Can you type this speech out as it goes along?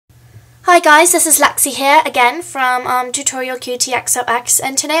Hi guys, this is Lexi here again from Tutorial QTXOX,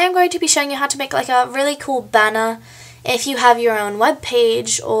 and today I'm going to be showing you how to make like a really cool banner if you have your own web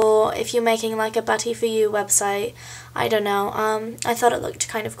page or if you're making like a Buddy for You website. I don't know. I thought it looked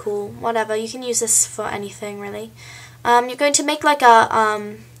kind of cool. Whatever, you can use this for anything really. You're going to make like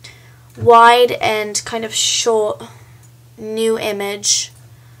a wide and kind of short new image.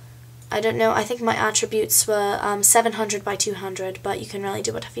 I don't know, I think my attributes were 700 by 200, but you can really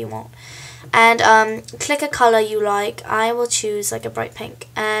do whatever you want. And click a color you like. I will choose like a bright pink.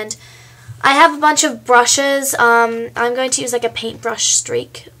 And I have a bunch of brushes. I'm going to use like a paintbrush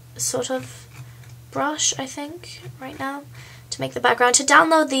streak sort of brush, I think, right now to make the background. To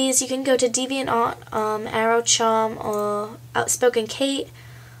download these, you can go to DeviantArt, AeroCharm, or Outspoken Kate.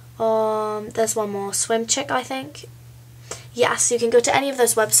 There's one more, Swim Chick, I think. Yes, you can go to any of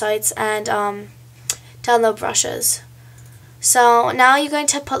those websites and download brushes. So now you're going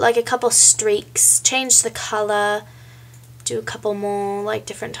to put like a couple streaks, change the color, do a couple more like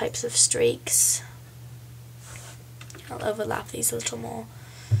different types of streaks. I'll overlap these a little more.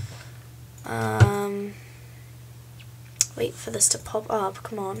 Wait for this to pop up,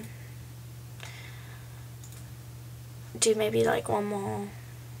 come on. Do maybe like one more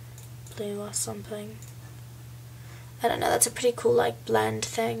blue or something. I don't know, that's a pretty cool like blend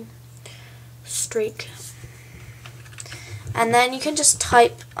thing. Streak. And then you can just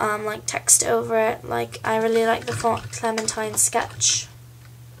type like text over it. Like I really like the font Clementine Sketch.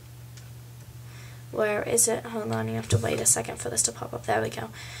 Where is it? Hold on, you have to wait a second for this to pop up. There we go.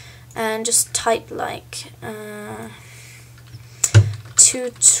 And just type like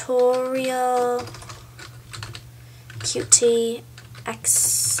tutorial QT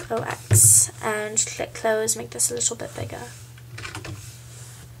XOX and click close, make this a little bit bigger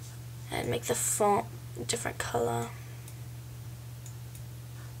and make the font a different color.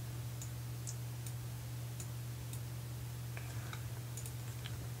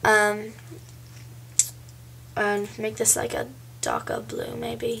 And make this like a darker blue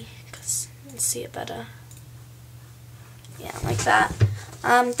maybe, because you can see it better. Yeah, like that.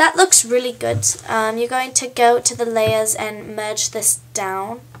 That looks really good. You're going to go to the layers and merge this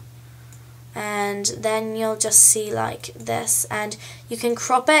down, and then you'll just see like this, and you can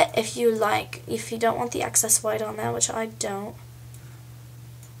crop it if you like, if you don't want the excess white on there, which I don't.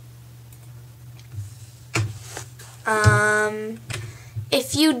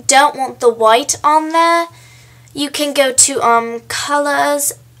 If you don't want the white on there, you can go to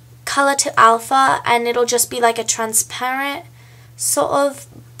colors, color to alpha, and it'll just be like a transparent sort of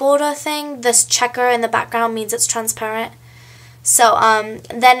border thing. This checker in the background means it's transparent. So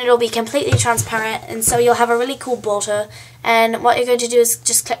then it'll be completely transparent, and so you'll have a really cool border. And what you're going to do is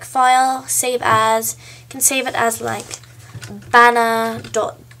just click File, Save As. You can save it as like banner.jpg.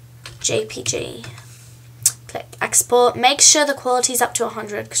 Click Export. Make sure the quality is up to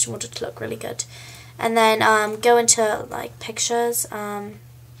 100 because you want it to look really good. And then go into like pictures.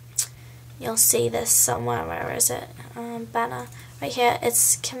 You'll see this somewhere. Where is it? Banner. Right here. It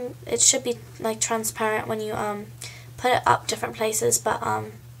should be like transparent when you put it up different places. But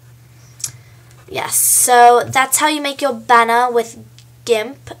yes. So that's how you make your banner with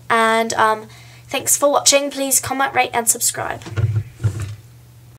GIMP. And thanks for watching. Please comment, rate, and subscribe.